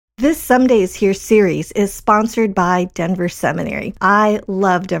This Someday is Here series is sponsored by Denver Seminary. I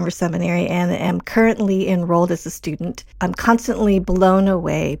love Denver Seminary and am currently enrolled as a student. I'm constantly blown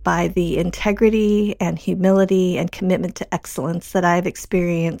away by the integrity and humility and commitment to excellence that I've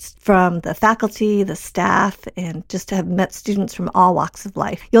experienced from the faculty, the staff, and just to have met students from all walks of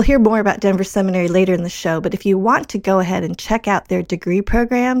life. You'll hear more about Denver Seminary later in the show, but if you want to go ahead and check out their degree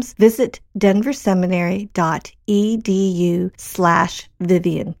programs, visit denverseminary.edu/Vivian,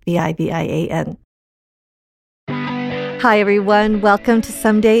 Vivian. Hi, everyone. Welcome to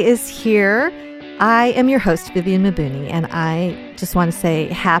Someday is Here. I am your host, Vivian Mabuni, and I just want to say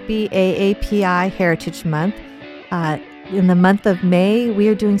happy AAPI Heritage Month. In the month of May, we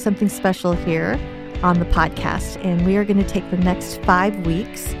are doing something special here on the podcast, and we are going to take the next 5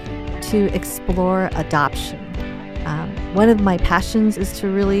 weeks to explore adoption. One of my passions is to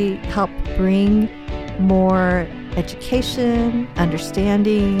really help bring more education,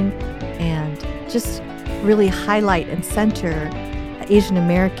 understanding, and just really highlight and center Asian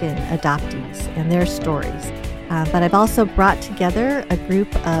American adoptees and their stories. But I've also brought together a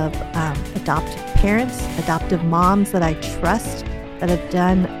group of adoptive parents, adoptive moms that I trust that have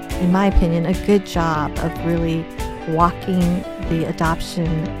done, in my opinion, a good job of really walking the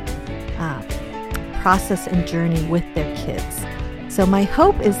adoption process and journey with their kids. So my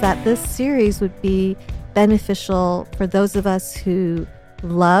hope is that this series would be beneficial for those of us who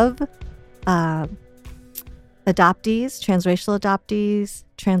love adoptees, transracial adoptees,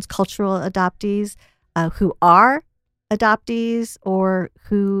 transcultural adoptees, who are adoptees or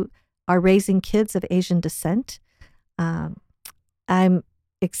who are raising kids of Asian descent. I'm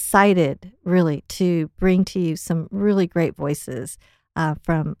excited, really, to bring to you some really great voices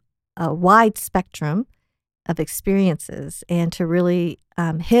from a wide spectrum of experiences and to really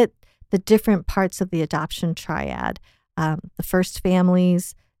hit the different parts of the adoption triad, the first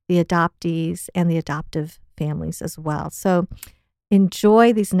families, the adoptees, and the adoptive families as well. So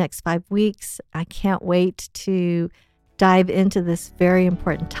enjoy these next 5 weeks. I can't wait to dive into this very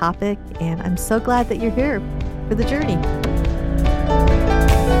important topic, and I'm so glad that you're here for the journey.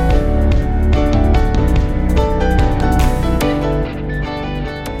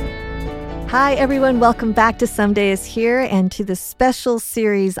 Hi, everyone. Welcome back to Someday is Here and to the special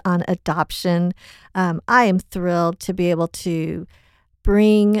series on adoption. I am thrilled to be able to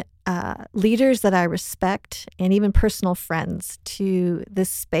bring leaders that I respect and even personal friends to this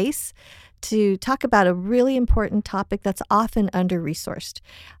space to talk about a really important topic that's often under-resourced.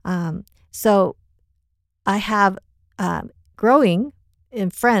 So I have growing in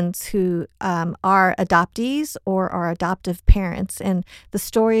friends who are adoptees or are adoptive parents, and the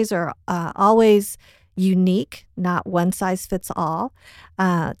stories are always unique, not one size fits all.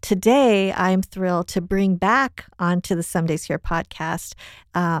 Today, I'm thrilled to bring back onto the Somedays Here podcast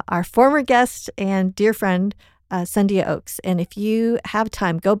our former guest and dear friend, Sandhya Oaks. And if you have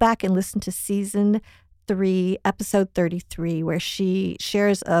time, go back and listen to season 3, episode 33, where she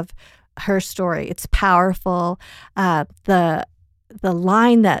shares of her story. It's powerful. The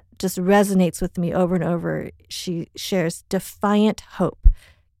line that just resonates with me over and over, she shares, "Defiant hope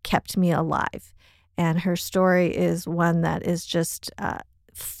kept me alive." And her story is one that is just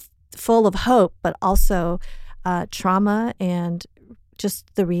full of hope, but also trauma and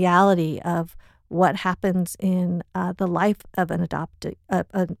just the reality of what happens in the life of an adoptee, a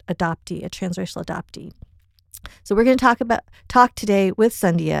transracial adoptee. So we're going to talk today with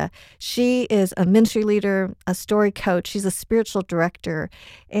Sandhya. She is a ministry leader, a story coach. She's a spiritual director,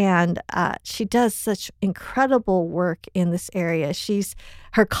 and she does such incredible work in this area.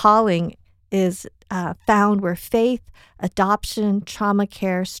 Her calling is found where faith, adoption, trauma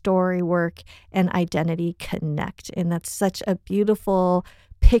care, story work, and identity connect. And that's such a beautiful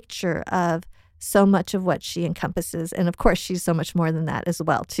picture of so much of what she encompasses. And of course, she's so much more than that as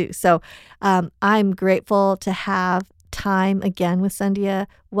well, too. So I'm grateful to have time again with Sandhya.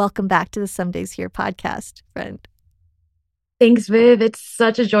 Welcome back to the Somedays Here podcast, friend. Thanks, Viv. It's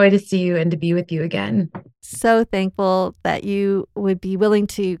such a joy to see you and to be with you again. So thankful that you would be willing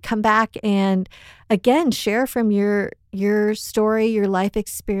to come back and again share from your story, your life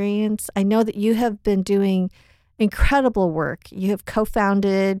experience. I know that you have been doing incredible work. You have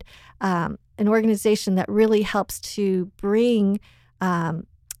co-founded an organization that really helps to bring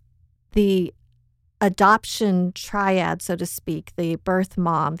the adoption triad, so to speak, the birth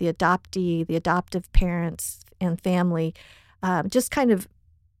mom, the adoptee, the adoptive parents and family, just kind of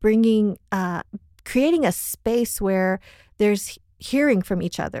bringing, creating a space where there's hearing from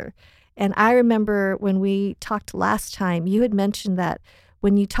each other. And I remember when we talked last time, you had mentioned that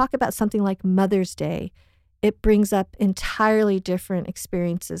when you talk about something like Mother's Day, it brings up entirely different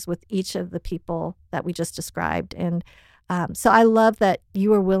experiences with each of the people that we just described. And so I love that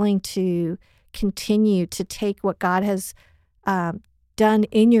you are willing to continue to take what God has um, done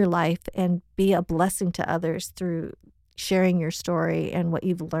in your life and be a blessing to others through sharing your story and what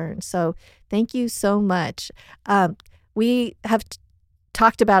you've learned. So thank you so much. Um, we have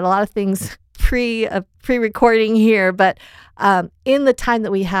talked about a lot of things pre-recording here, but in the time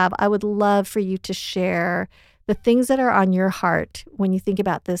that we have, I would love for you to share the things that are on your heart when you think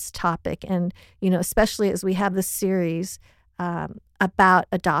about this topic, and especially as we have this series about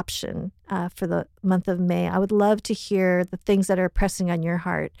adoption for the month of May. I would love to hear the things that are pressing on your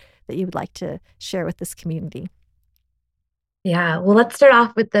heart that you would like to share with this community. Yeah, well, let's start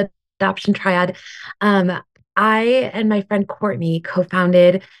off with the adoption triad. Um, I and my friend Courtney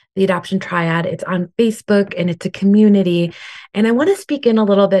co-founded the Adoption Triad. It's on Facebook and it's a community. And I want to speak in a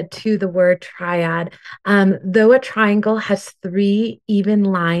little bit to the word triad. Though a triangle has three even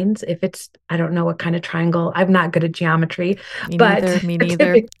lines, if it's, I don't know what kind of triangle, I'm not good at geometry, Me but neither. Me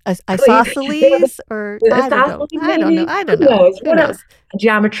neither. typically Isosceles, or I don't know. Isosceles, I don't know. maybe. I Who don't know. knows? Who Whatever. knows?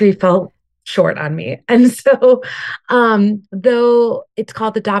 Geometry fell short on me. And so, though it's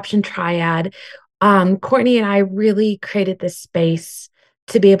called the Adoption Triad, Courtney and I really created this space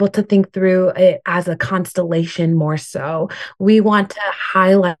to be able to think through it as a constellation more so. We want to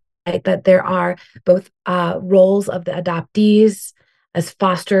highlight that there are both roles of the adoptees as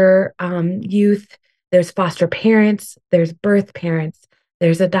foster youth, there's foster parents, there's birth parents,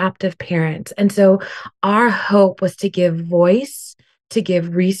 there's adoptive parents. And so our hope was to give voice, to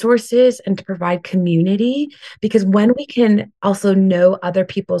give resources, and to provide community. Because when we can also know other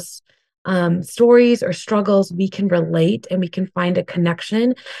people's stories or struggles, we can relate and we can find a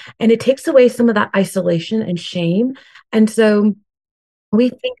connection. And it takes away some of that isolation and shame. And so we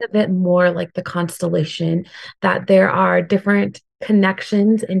think of it more like the constellation, that there are different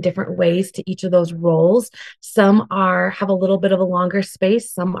connections in different ways to each of those roles. Some are have a little bit of a longer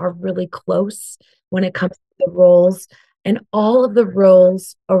space, some are really close when it comes to the roles. And all of the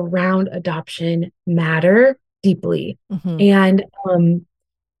roles around adoption matter deeply. Hmm. And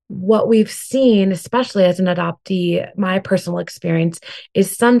what we've seen, especially as an adoptee, my personal experience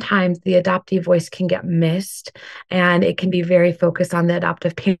is sometimes the adoptee voice can get missed and it can be very focused on the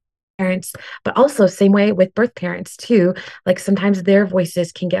adoptive parents, but also same way with birth parents too. Like sometimes their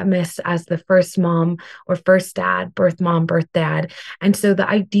voices can get missed as the first mom or first dad, birth mom, birth dad. And so the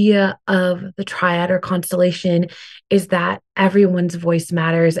idea of the triad or constellation is that everyone's voice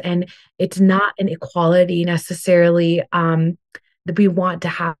matters, and it's not an equality necessarily. That we want to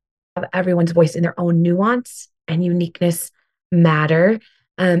have everyone's voice in their own nuance and uniqueness matter.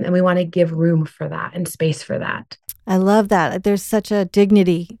 And we want to give room for that and space for that. I love that. There's such a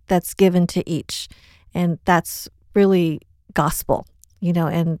dignity that's given to each, and that's really gospel,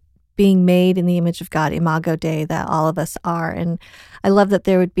 and being made in the image of God, Imago Dei, that all of us are. And I love that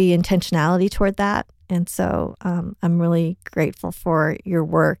there would be intentionality toward that. And so I'm really grateful for your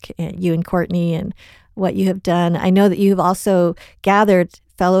work, and you and Courtney, and what you have done. I know that you have also gathered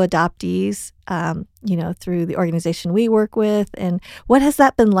fellow adoptees, through the organization we work with. And what has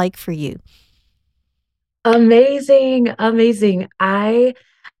that been like for you? Amazing, amazing. I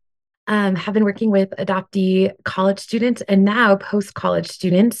have been working with adoptee college students and now post-college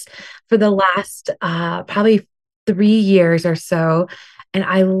students for the last probably 3 years or so. And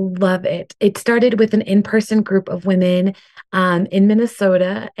I love it. It started with an in-person group of women in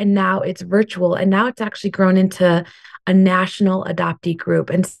Minnesota, and now it's virtual. And now it's actually grown into a national adoptee group.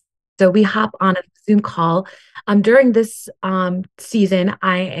 And so we hop on a Zoom call. During this season,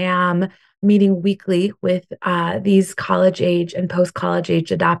 I am meeting weekly with these college age and post college age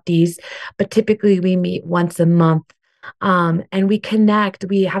adoptees, but typically we meet once a month. And we connect.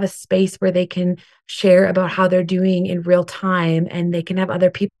 We have a space where they can share about how they're doing in real time, and they can have other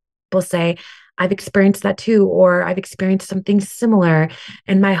people say, I've experienced that too, or I've experienced something similar.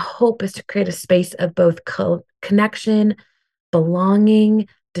 And my hope is to create a space of both connection, belonging,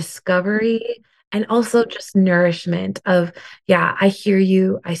 discovery, and also just nourishment of, yeah, I hear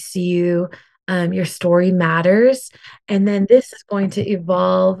you, I see you, your story matters. And then this is going to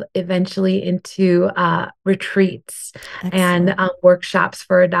evolve eventually into retreats and Excellent. workshops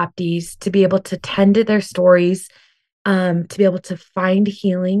for adoptees to be able to tend to their stories, to be able to find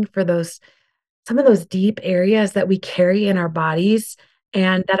healing for some of those deep areas that we carry in our bodies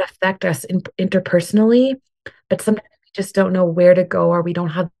and that affect us interpersonally, but sometimes we just don't know where to go or we don't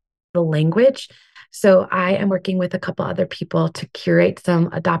have the language. So I am working with a couple other people to curate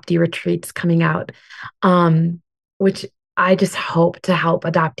some adoptee retreats coming out, which I just hope to help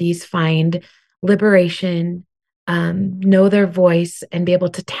adoptees find liberation, know their voice, and be able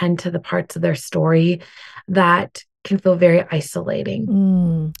to tend to the parts of their story that can feel very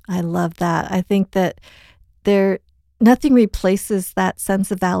isolating. I love that. I think that there nothing replaces that sense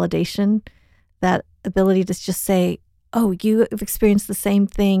of validation, that ability to just say, "Oh, you have experienced the same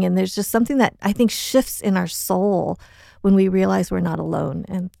thing." And there's just something that I think shifts in our soul when we realize we're not alone.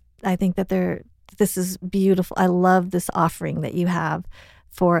 And I think that this is beautiful. I love this offering that you have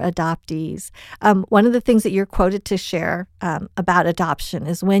for adoptees. One of the things that you're quoted to share about adoption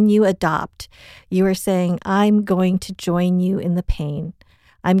is when you adopt, you are saying, "I'm going to join you in the pain.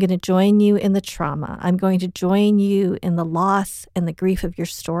 I'm going to join you in the trauma. I'm going to join you in the loss and the grief of your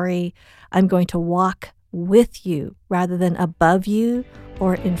story. I'm going to walk with you rather than above you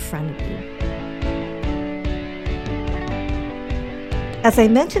or in front of you." As I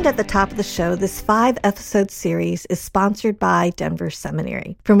mentioned at the top of the show, this 5-episode series is sponsored by Denver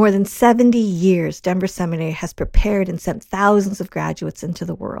Seminary. For more than 70 years, Denver Seminary has prepared and sent thousands of graduates into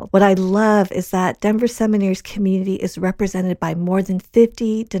the world. What I love is that Denver Seminary's community is represented by more than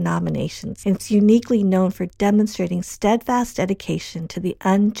 50 denominations, and it's uniquely known for demonstrating steadfast dedication to the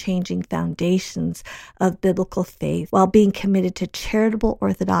unchanging foundations of biblical faith while being committed to charitable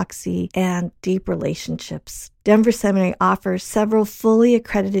orthodoxy and deep relationships. Denver Seminary offers several fully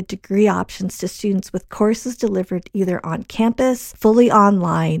accredited degree options to students with courses delivered either on campus, fully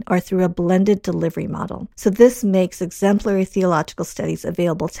online, or through a blended delivery model. So this makes exemplary theological studies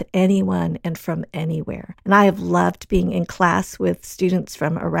available to anyone and from anywhere. And I have loved being in class with students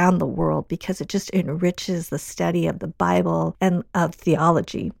from around the world because it just enriches the study of the Bible and of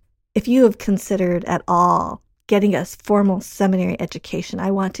theology. If you have considered at all getting a formal seminary education,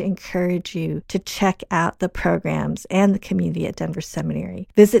 I want to encourage you to check out the programs and the community at Denver Seminary.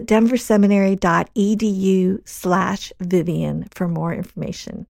 Visit denverseminary.edu/Vivian for more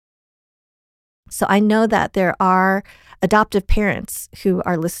information. So I know that there are adoptive parents who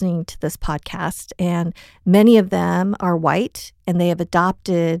are listening to this podcast, and many of them are white, and they have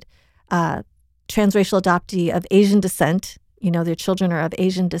adopted transracial adoptee of Asian descent. Their children are of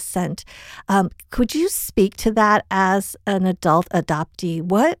Asian descent. Could you speak to that as an adult adoptee?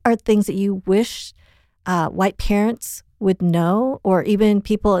 What are things that you wish white parents would know, or even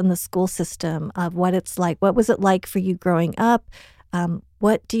people in the school system, of what it's like? What was it like for you growing up?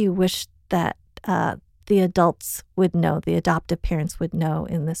 What do you wish that the adults would know, the adoptive parents would know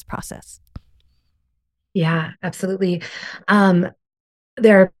in this process? Yeah, absolutely.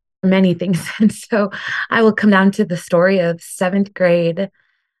 There are many things. And so I will come down to the story of seventh grade.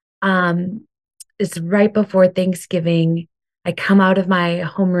 It's right before Thanksgiving. I come out of my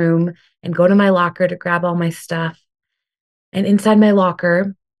homeroom and go to my locker to grab all my stuff. And inside my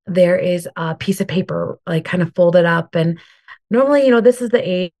locker, there is a piece of paper, like kind of folded up. And normally, this is the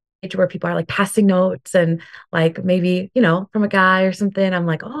age where people are like passing notes and like maybe, from a guy or something. I'm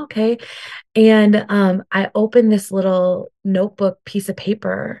like, oh, okay. And I opened this little notebook piece of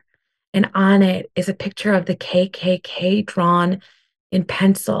paper, and on it is a picture of the KKK drawn in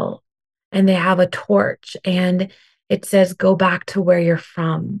pencil. And they have a torch, and it says, "Go back to where you're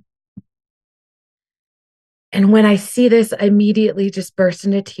from." And when I see this, I immediately just burst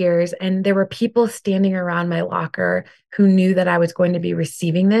into tears. And there were people standing around my locker who knew that I was going to be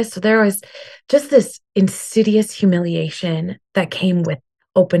receiving this. So there was just this insidious humiliation that came with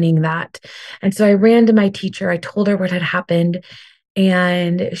opening that. And so I ran to my teacher. I told her what had happened.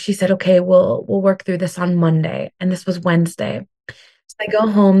 And she said, "Okay, we'll work through this on Monday." And this was Wednesday. So I go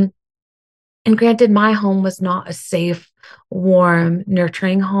home. And granted, my home was not a safe, warm,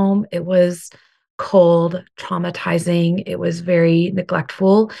 nurturing home. It was cold, traumatizing. It was very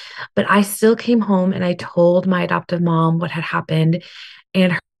neglectful. But I still came home and I told my adoptive mom what had happened.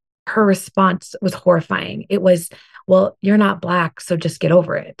 And her response was horrifying. It was, "Well, you're not Black, so just get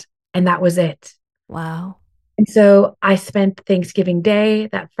over it." And that was it. Wow. And so I spent Thanksgiving Day,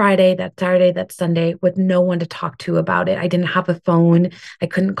 that Friday, that Saturday, that Sunday with no one to talk to about it. I didn't have a phone. I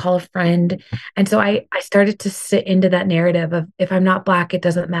couldn't call a friend. And so I started to sit into that narrative of, if I'm not Black, it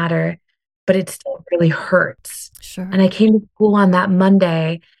doesn't matter, but it still really hurts. Sure. And I came to school on that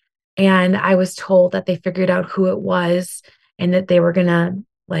Monday, and I was told that they figured out who it was, and that they were going to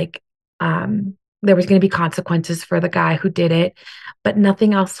there was going to be consequences for the guy who did it, but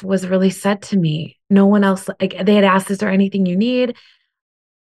nothing else was really said to me. No one else, like, they had asked, "Is there anything you need?"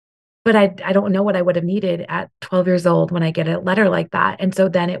 But I don't know what I would have needed at 12 years old when I get a letter like that. And so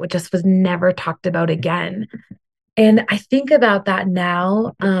then just was never talked about again. And I think about that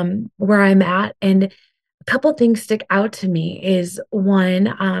now, where I'm at, and a couple things stick out to me is one,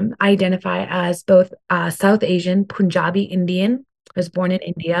 I identify as both South Asian, Punjabi Indian. I was born in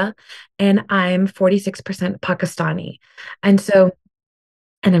India, and I'm 46% Pakistani. And so,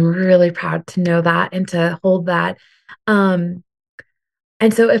 and I'm really proud to know that and to hold that. Um,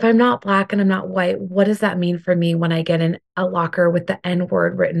 and so if I'm not black and I'm not white, what does that mean for me when I get in a locker with the N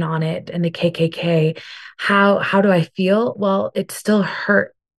word written on it and the KKK? How do I feel? Well, it still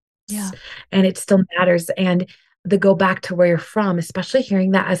hurts Yeah. and it still matters. And the go back to where you're from, especially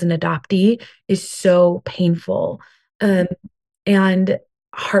hearing that as an adoptee, is so painful. Um, and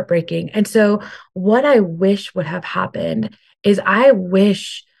heartbreaking. And so, what I wish would have happened is I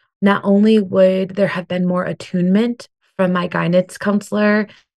wish not only would there have been more attunement from my guidance counselor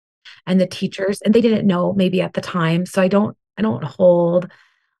and the teachers, and they didn't know maybe at the time. So I don't hold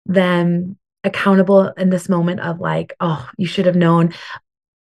them accountable in this moment of like, oh, you should have known.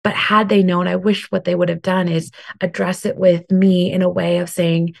 But had they known, I wish what they would have done is address it with me in a way of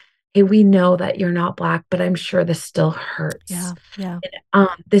saying, hey, we know that you're not black, but I'm sure this still hurts. Yeah. Yeah.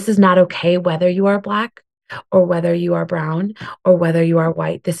 This is not okay, whether you are black or whether you are brown or whether you are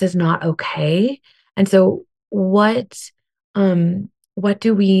white. This is not okay. And so, what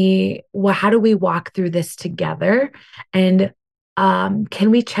do how do we walk through this together? And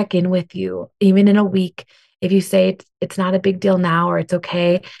can we check in with you even in a week? If you say it's not a big deal now or it's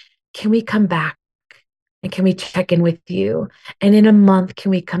okay, can we come back and can we check in with you? And in a month,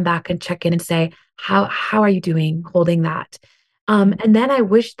 can we come back and check in and say, how are you doing holding that? And then I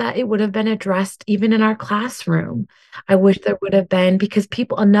wish that it would have been addressed even in our classroom. I wish there would have been because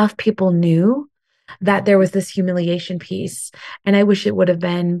enough people knew that there was this humiliation piece. And I wish it would have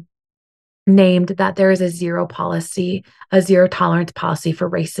been named that there is a zero tolerance policy for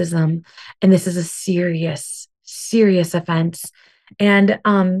racism. And this is a serious, serious offense. And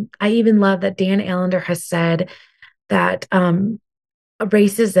I even love that Dan Allender has said that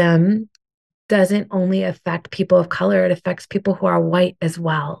racism doesn't only affect people of color, it affects people who are white as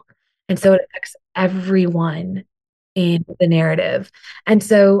well. And so it affects everyone in the narrative. And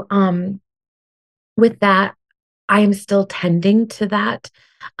so with that, I am still tending to that.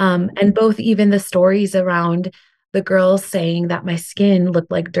 And both even the stories around the girls saying that my skin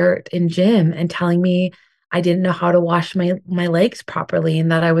looked like dirt in gym and telling me I didn't know how to wash my legs properly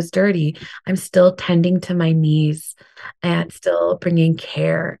and that I was dirty. I'm still tending to my knees and still bringing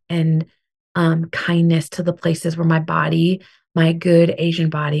care and kindness to the places where my good Asian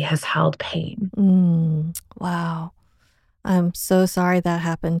body has held pain. Wow. I'm so sorry that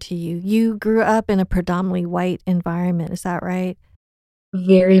happened to you. You grew up in a predominantly white environment, is that right?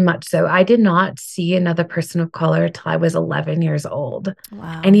 Very much so. I did not see another person of color till I was 11 years old. And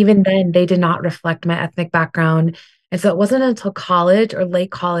Wow. even then, they did not reflect my ethnic background. And so it wasn't until college or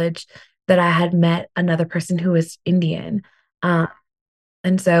late college that I had met another person who was Indian. Uh,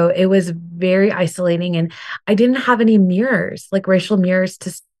 and so it was very isolating. And I didn't have any mirrors, like racial mirrors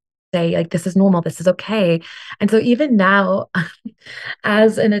to say, like, this is normal, this is okay. And so even now,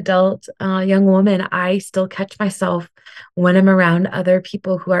 as an adult young woman, I still catch myself when I'm around other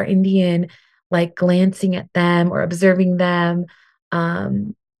people who are Indian, like glancing at them or observing them.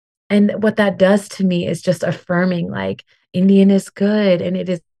 Um, and what that does to me is just affirming, like, Indian is good and it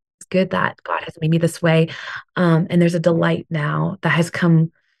is good that God has made me this way. And there's a delight now that has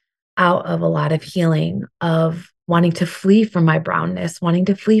come out of a lot of healing of wanting to flee from my brownness, wanting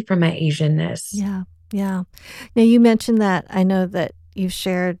to flee from my Asianness. Yeah. Yeah. Now, you mentioned that I know that you've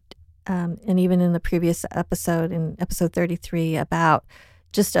shared, and even in the previous episode, in episode 33, about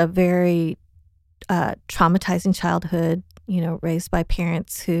just a very traumatizing childhood, raised by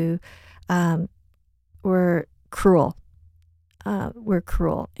parents who um, were cruel,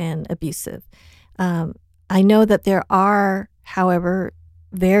 and abusive. Um, I know that there are, however,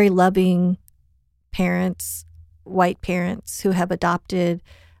 very loving parents, white parents who have adopted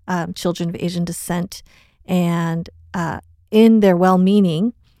children of Asian descent, and in their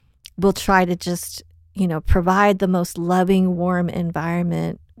well-meaning, will try to just provide the most loving, warm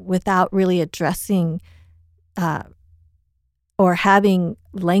environment without really addressing uh, or having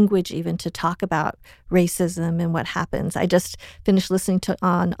language even to talk about racism and what happens. I just finished listening to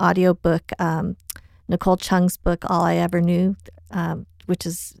on audiobook Nicole Chung's book, All I Ever Knew, which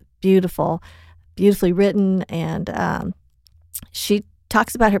is beautifully written. And she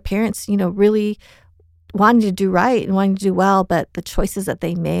talks about her parents, really wanting to do right and wanting to do well, but the choices that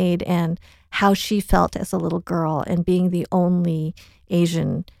they made and how she felt as a little girl and being the only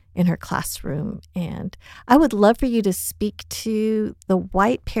Asian in her classroom. And I would love for you to speak to the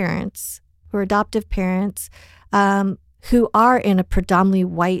white parents who are adoptive parents, who are in a predominantly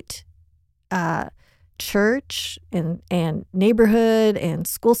white church and neighborhood and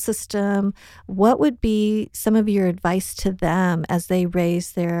school system, what would be some of your advice to them as they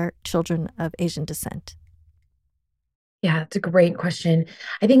raise their children of Asian descent? Yeah, it's a great question.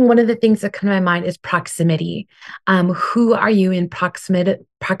 I think one of the things that come to my mind is proximity. Who are you in proximate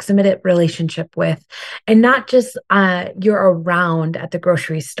relationship with? And not just you're around at the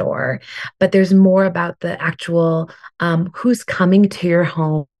grocery store, but there's more about the actual who's coming to your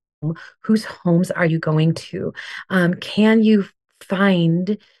home, whose homes are you going to? Can you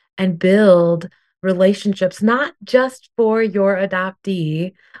find and build relationships, not just for your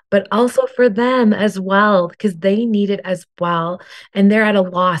adoptee, but also for them as well, because they need it as well. And they're at a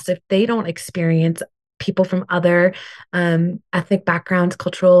loss if they don't experience people from other ethnic backgrounds,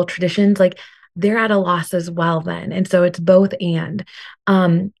 cultural traditions, like they're at a loss as well then. And so it's both and.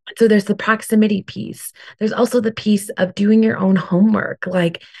 So there's the proximity piece. There's also the piece of doing your own homework.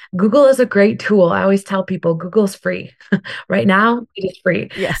 Like Google is a great tool. I always tell people Google's free. Right now, it is free.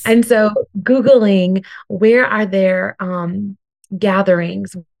 Yes. And so Googling where are there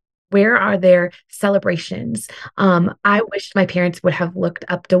gatherings? Where are there celebrations? I wish my parents would have looked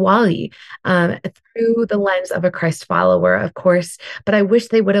up Diwali through the lens of a Christ follower, of course, but I wish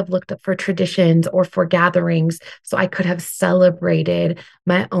they would have looked up for traditions or for gatherings so I could have celebrated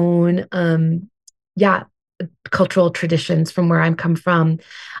my own, yeah, cultural traditions from where I'm come from.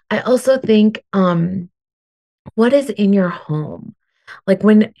 I also think, what is in your home? Like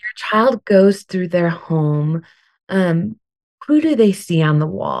when your child goes through their home, um, who do they see on the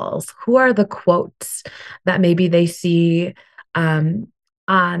walls? Who are the quotes that maybe they see um,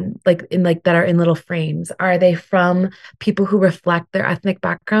 on like that are in little frames? Are they from people who reflect their ethnic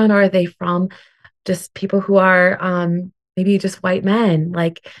background, or are they from just people who are maybe just white men?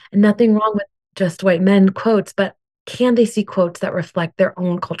 Like nothing wrong with just white men quotes, but can they see quotes that reflect their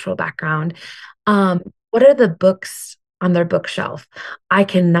own cultural background? What are the books on their bookshelf? I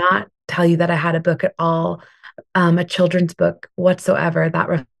cannot tell you that I had a book at all, a children's book whatsoever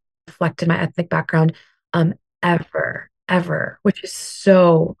that reflected my ethnic background, ever, which is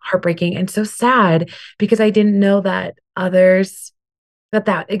so heartbreaking and so sad because I didn't know that others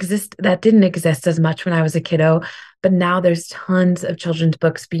that didn't exist as much when I was a kiddo, but now there's tons of children's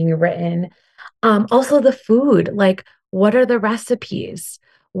books being written. Also the food, like what are the recipes?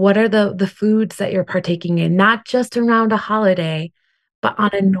 What are the foods that you're partaking in? Not just around a holiday, but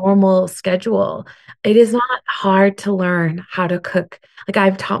on a normal schedule. It is not hard to learn how to cook. Like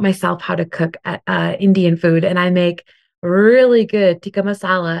I've taught myself how to cook Indian food, and I make really good tikka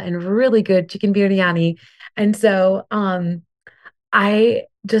masala and really good chicken biryani. And so, I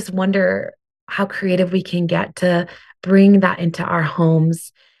just wonder how creative we can get to bring that into our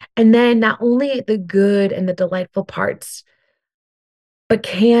homes. And then not only the good and the delightful parts, but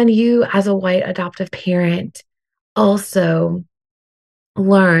can you, as a white adoptive parent, also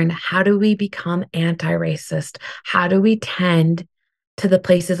learn how do we become anti-racist? How do we tend to the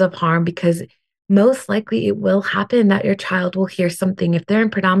places of harm? Because most likely it will happen that your child will hear something. If they're in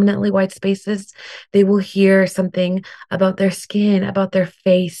predominantly white spaces, they will hear something about their skin, about their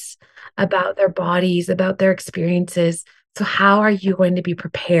face, about their bodies, about their experiences. So how are you going to be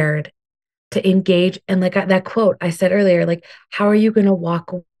prepared to engage? And like that quote I said earlier, like, how are you going to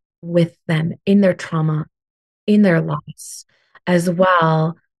walk with them in their trauma, in their loss as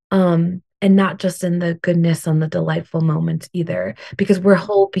well? And not just in the goodness and the delightful moments either, because we're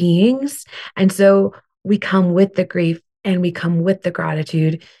whole beings. And so we come with the grief and we come with the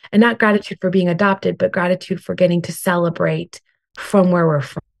gratitude, and not gratitude for being adopted, but gratitude for getting to celebrate from where we're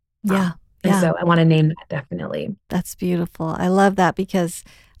from. Yeah. And Yeah. so I want to name that definitely. That's beautiful. I love that because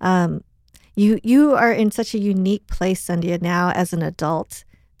you are in such a unique place, Sandhya, now as an adult,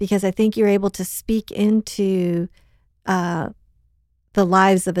 because I think you're able to speak into the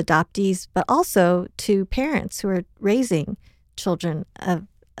lives of adoptees, but also to parents who are raising children of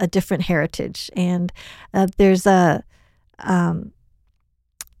a different heritage. And there's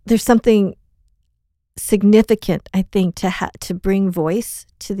something significant, I think, to bring voice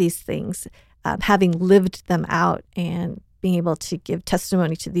to these things, having lived them out and being able to give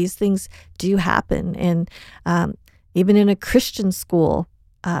testimony to these things do happen. And even in a Christian school,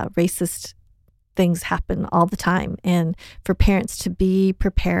 racist things happen all the time. And for parents to be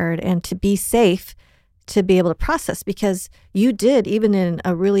prepared and to be safe to be able to process, because you did, even in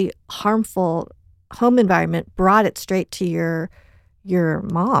a really harmful home environment, brought it straight to your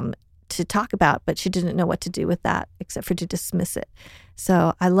mom to talk about, but she didn't know what to do with that except for to dismiss it.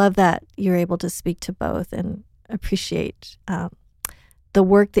 So I love that you're able to speak to both and appreciate the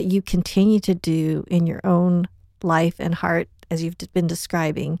work that you continue to do in your own life and heart, as you've been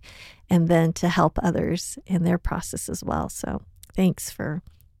describing. and then to help others in their process as well. So thanks for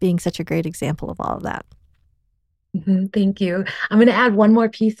being such a great example of all of that. Thank you. I'm going to add one more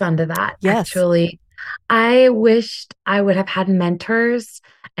piece onto that, Yes. actually. I wished I would have had mentors,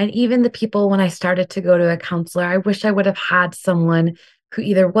 and even the people when I started to go to a counselor, I wish I would have had someone who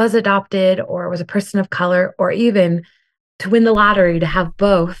either was adopted or was a person of color, or even to win the lottery to have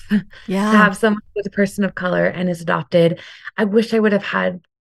both, to Yeah. have someone who's a person of color and is adopted. I wish I would have had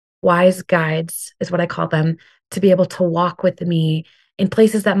wise guides, is what I call them, to be able to walk with me in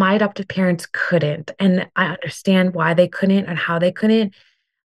places that my adoptive parents couldn't. And I understand why they couldn't and how they couldn't,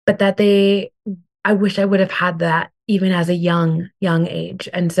 but I wish I would have had that even as a young age.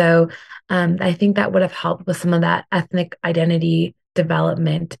 And so I think that would have helped with some of that ethnic identity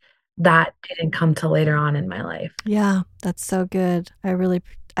development that didn't come till later on in my life. Yeah, that's so good.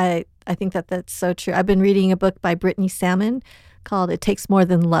 I think that that's so true. I've been reading a book by Brittany Salmon called It Takes More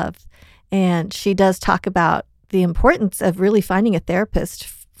Than Love. And she does talk about the importance of really finding a therapist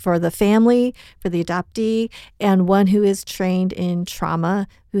for the family, for the adoptee, and one who is trained in trauma,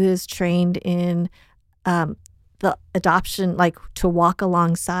 who is trained in the adoption, like to walk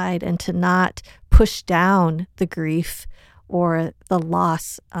alongside and to not push down the grief or the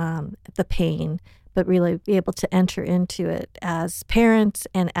loss, the pain, but really be able to enter into it as parents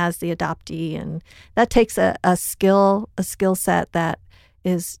and as the adoptee. And that takes a skill set that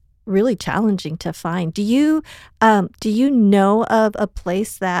is really challenging to find. Do you know of a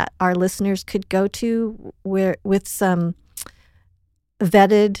place that our listeners could go to where with some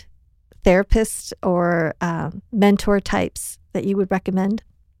vetted therapists or mentor types that you would recommend?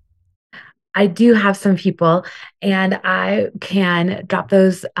 I do have some people, and I can drop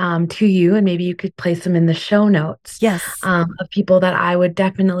those to you, and maybe you could place them in the show notes Yes. of people that I would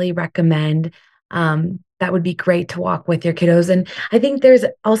definitely recommend. That would be great to walk with your kiddos. And I think there's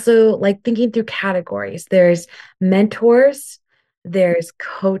also like thinking through categories. There's mentors, there's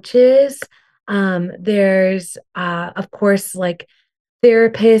coaches, there's of course like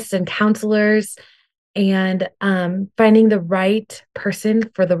therapists and counselors, and finding the right person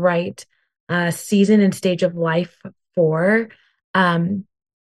for the right season and stage of life for um,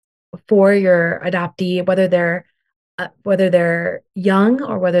 for your adoptee, whether they're young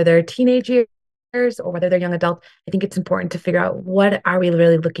or whether they're teenagers or whether they're young adult. I think it's important to figure out what are we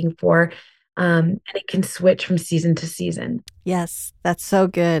really looking for, and it can switch from season to season. Yes, that's so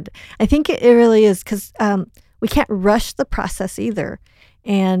good. I think it really is because we can't rush the process either.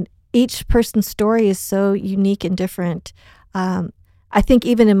 And each person's story is so unique and different. Um, I think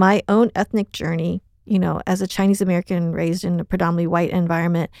even in my own ethnic journey, as a Chinese American raised in a predominantly white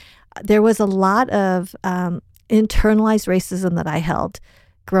environment, there was a lot of internalized racism that I held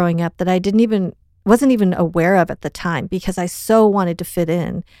growing up that I wasn't even aware of at the time because I so wanted to fit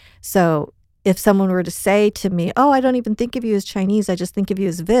in. So if someone were to say to me, "Oh, I don't even think of you as Chinese, I just think of you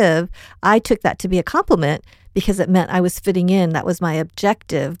as Viv," I took that to be a compliment because it meant I was fitting in. That was my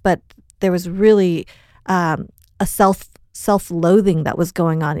objective. But there was really a self-loathing that was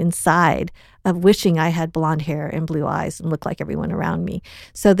going on inside of wishing I had blonde hair and blue eyes and looked like everyone around me.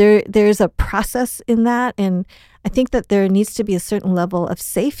 So there's a process in that, and I think that there needs to be a certain level of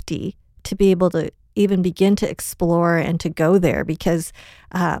safety to be able to even begin to explore and to go there because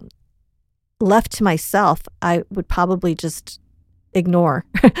left to myself, I would probably just ignore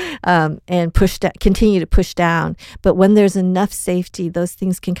and continue to push down. But when there's enough safety, those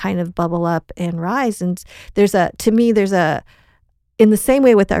things can kind of bubble up and rise. And to me, in the same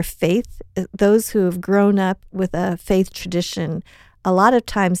way with our faith, those who have grown up with a faith tradition, a lot of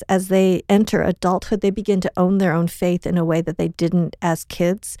times as they enter adulthood, they begin to own their own faith in a way that they didn't as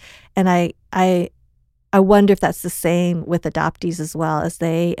kids. And I wonder if that's the same with adoptees as well as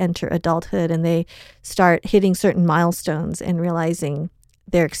they enter adulthood and they start hitting certain milestones and realizing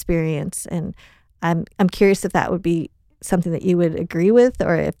their experience. And I'm curious if that would be something that you would agree with,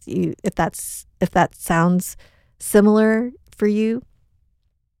 or if that sounds similar for you.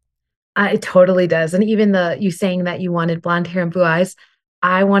 It totally does. And even you saying that you wanted blonde hair and blue eyes,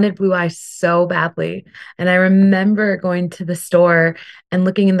 I wanted blue eyes so badly. And I remember going to the store and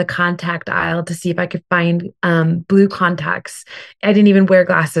looking in the contact aisle to see if I could find blue contacts. I didn't even wear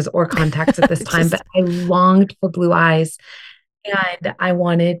glasses or contacts at this time, but I longed for blue eyes. And I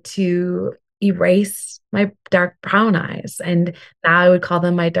wanted to erase my dark brown eyes. And now I would call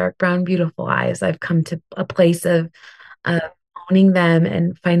them my dark brown, beautiful eyes. I've come to a place of uh, owning them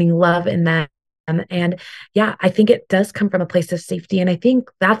and finding love in them. And yeah, I think it does come from a place of safety. And I think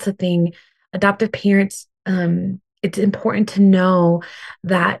that's the thing adoptive parents it's important to know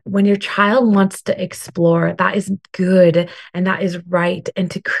that when your child wants to explore, that is good and that is right. And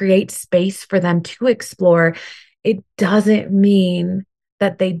to create space for them to explore, it doesn't mean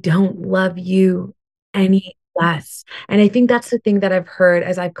that they don't love you any less. And I think that's the thing that I've heard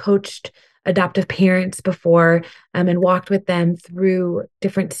as I've coached adoptive parents before, and walked with them through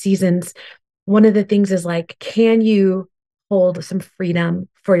different seasons. One of the things is like, can you hold some freedom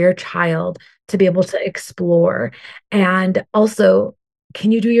for your child to be able to explore? And also,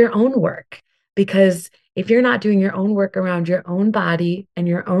 can you do your own work? Because if you're not doing your own work around your own body and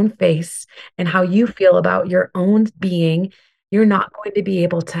your own face and how you feel about your own being, you're not going to be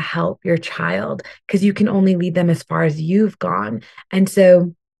able to help your child because you can only lead them as far as you've gone. And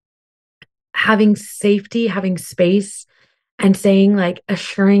so, having safety, having space, and saying, like,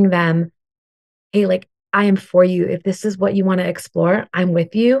 assuring them, hey, like, I am for you. If this is what you want to explore, I'm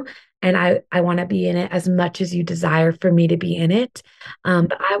with you. And I want to be in it as much as you desire for me to be in it.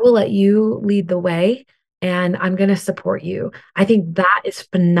 But I will let you lead the way and I'm going to support you. I think that is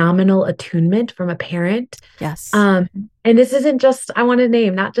phenomenal attunement from a parent. Yes. Um, and this isn't just, I want to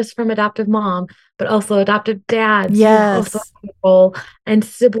name, not just from adoptive mom, but also adoptive dads who also Yes. have a role, and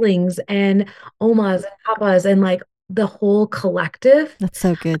siblings and omas and papas and like the whole collective, That's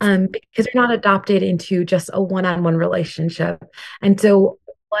so good. because you're not adopted into just a one-on-one relationship. And so,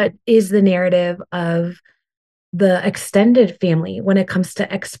 what is the narrative of the extended family when it comes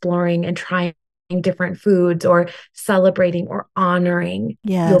to exploring and trying different foods or celebrating or honoring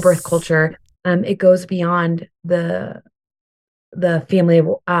your birth Yes. culture? It goes beyond the family.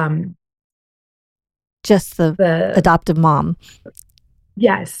 Just the The adoptive mom.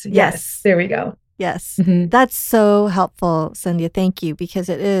 yes, Yes. there we go. Yes. Hmm. That's so helpful, Sandhya. Thank you, because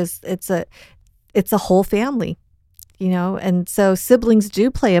it's a whole family, and so siblings do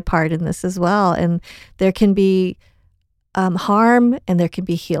play a part in this as well. And there can be harm and there can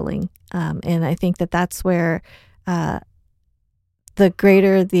be healing. And I think that that's where uh, the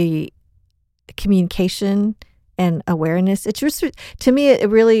greater the communication and awareness, it's just, to me, it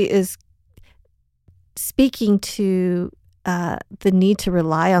really is speaking to the need to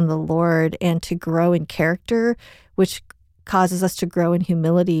rely on the Lord and to grow in character, which causes us to grow in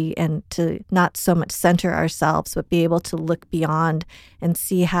humility and to not so much center ourselves, but be able to look beyond and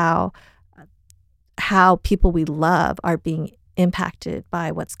see how people we love are being impacted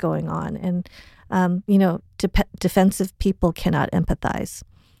by what's going on. And defensive people cannot empathize,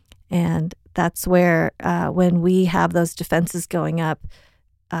 and that's where when we have those defenses going up,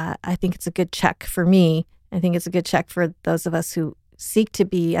 I think it's a good check for me. I think it's a good check for those of us who seek to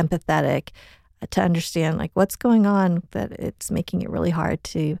be empathetic, to understand like what's going on, that it's making it really hard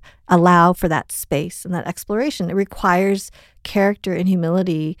to allow for that space and that exploration. It requires character and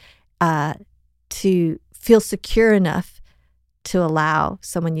humility to feel secure enough to allow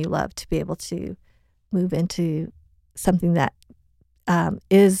someone you love to be able to move into something that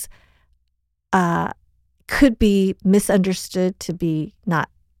is could be misunderstood to be not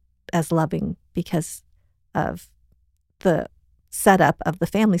as loving because of the setup of the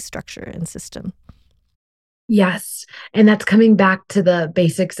family structure and system. Yes. And that's coming back to the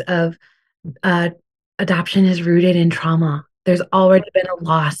basics of uh, adoption is rooted in trauma. There's already been a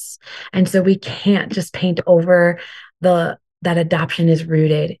loss. And so we can't just paint over that adoption is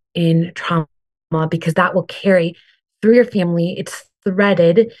rooted in trauma, because that will carry through your family. It's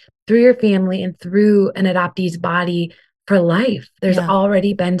threaded through your family and through an adoptee's body for life. There's Yeah.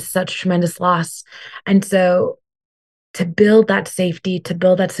 already been such tremendous loss. And so to build that safety, to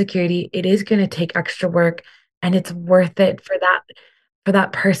build that security, it is going to take extra work, and it's worth it for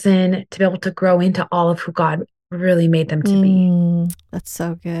that person to be able to grow into all of who God really made them to be. That's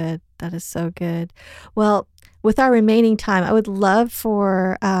so good. That is so good. Well, with our remaining time, I would love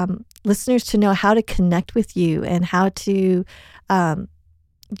for listeners to know how to connect with you and how to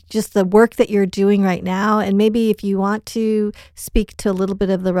just the work that you're doing right now. And maybe if you want to speak to a little bit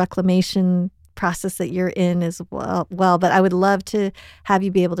of the reclamation process that you're in as well, but I would love to have you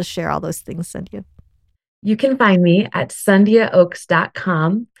be able to share all those things, Sandhya. You can find me at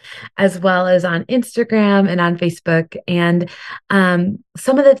sandhyaoaks.com, as well as on Instagram and on Facebook. And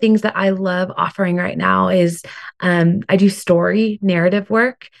some of the things that I love offering right now is I do story narrative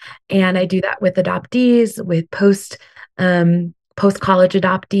work, and I do that with adoptees, with post college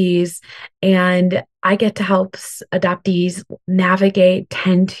adoptees, and I get to help adoptees navigate,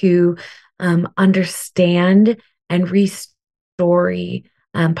 tend to understand and restory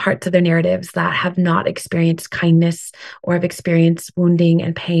parts of their narratives that have not experienced kindness or have experienced wounding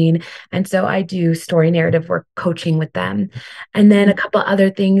and pain. And so I do story narrative work coaching with them. And then a couple other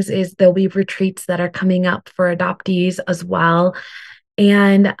things is there'll be retreats that are coming up for adoptees as well.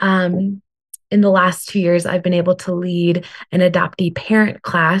 And in the last 2 years, I've been able to lead an adoptee parent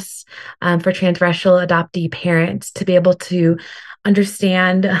class for transracial adoptee parents to be able to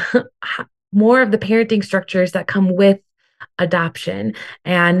understand more of the parenting structures that come with adoption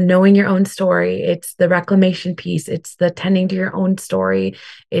and knowing your own story. It's the reclamation piece, it's the tending to your own story,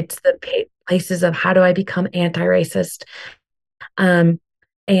 it's the places of how do I become anti-racist, and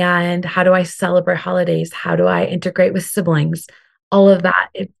how do I celebrate holidays, how do I integrate with siblings, all of that.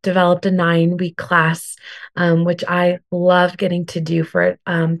 It developed a 9-week class, which I love getting to do for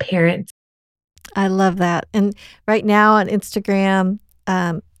parents. I love that. And right now on Instagram,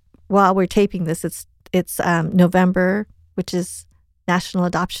 while we're taping this, it's November, which is National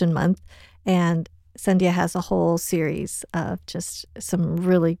Adoption Month, and Sandhya has a whole series of just some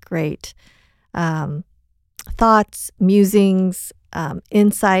really great thoughts, musings,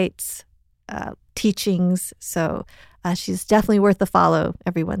 insights, teachings. So she's definitely worth a follow,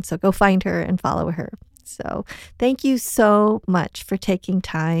 everyone. So go find her and follow her. So thank you so much for taking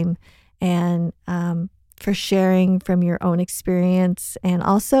time and for sharing from your own experience, and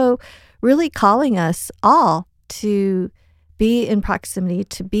also really calling us all to be in proximity,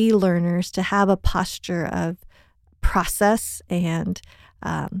 to be learners, to have a posture of process and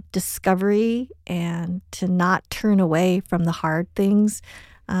discovery, and to not turn away from the hard things.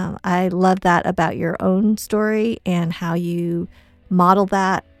 I love that about your own story and how you model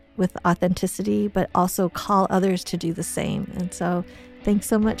that with authenticity, but also call others to do the same. And so thanks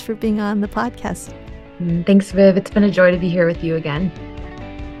so much for being on the podcast. Thanks, Viv. It's been a joy to be here with you again.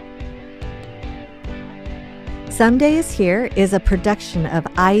 Someday is Here is a production of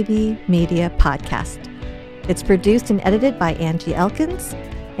Ivy Media Podcast. It's produced and edited by Angie Elkins,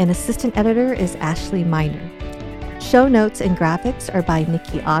 and assistant editor is Ashley Miner. Show notes and graphics are by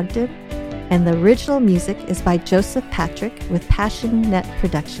Nikki Ogden, and the original music is by Joseph Patrick with Passion Net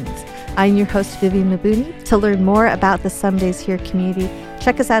Productions. I'm your host, Vivian Mabuni. To learn more about the Somedays Here community,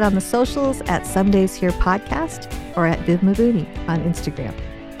 check us out on the socials at Somedays Here Podcast or at Viv Mabuni on Instagram.